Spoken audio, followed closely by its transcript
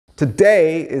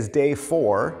Today is day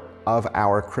 4 of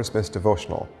our Christmas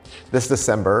devotional. This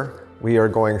December, we are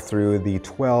going through the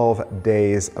 12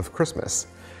 days of Christmas.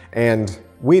 And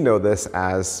we know this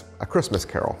as a Christmas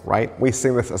carol, right? We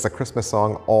sing this as a Christmas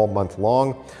song all month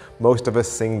long. Most of us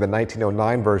sing the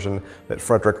 1909 version that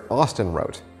Frederick Austin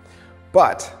wrote.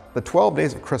 But the 12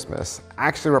 days of Christmas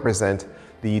actually represent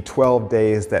the 12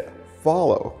 days that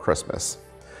follow Christmas.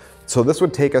 So this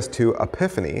would take us to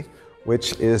Epiphany,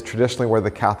 which is traditionally where the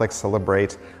Catholics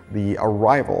celebrate the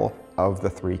arrival of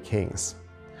the three kings.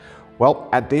 Well,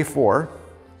 at day 4,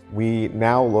 we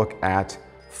now look at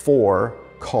 4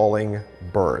 calling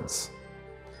birds.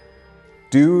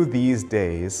 Do these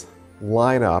days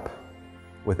line up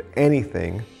with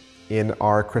anything in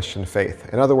our Christian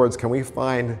faith? In other words, can we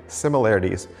find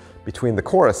similarities between the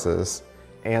choruses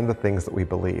and the things that we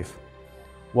believe?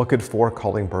 What could 4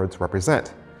 calling birds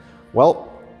represent?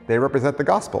 Well, they represent the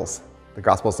Gospels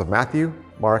of Matthew,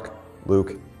 Mark,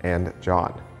 Luke, and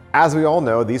John. As we all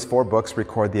know, these 4 books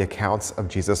record the accounts of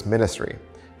Jesus' ministry,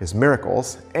 his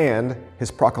miracles, and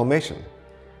his proclamation.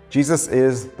 Jesus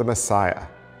is the Messiah,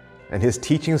 and his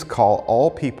teachings call all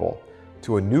people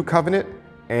to a new covenant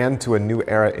and to a new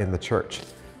era in the church,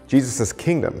 Jesus'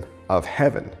 kingdom of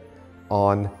heaven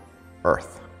on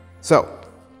earth. So,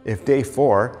 if day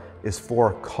 4 is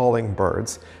 4 calling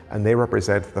birds, and they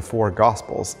represent the 4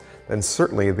 Gospels, then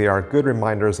certainly they are good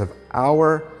reminders of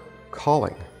our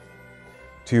calling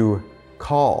to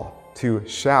call, to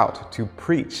shout, to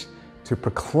preach, to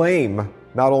proclaim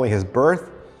not only his birth,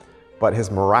 but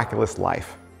his miraculous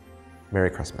life.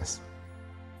 Merry Christmas.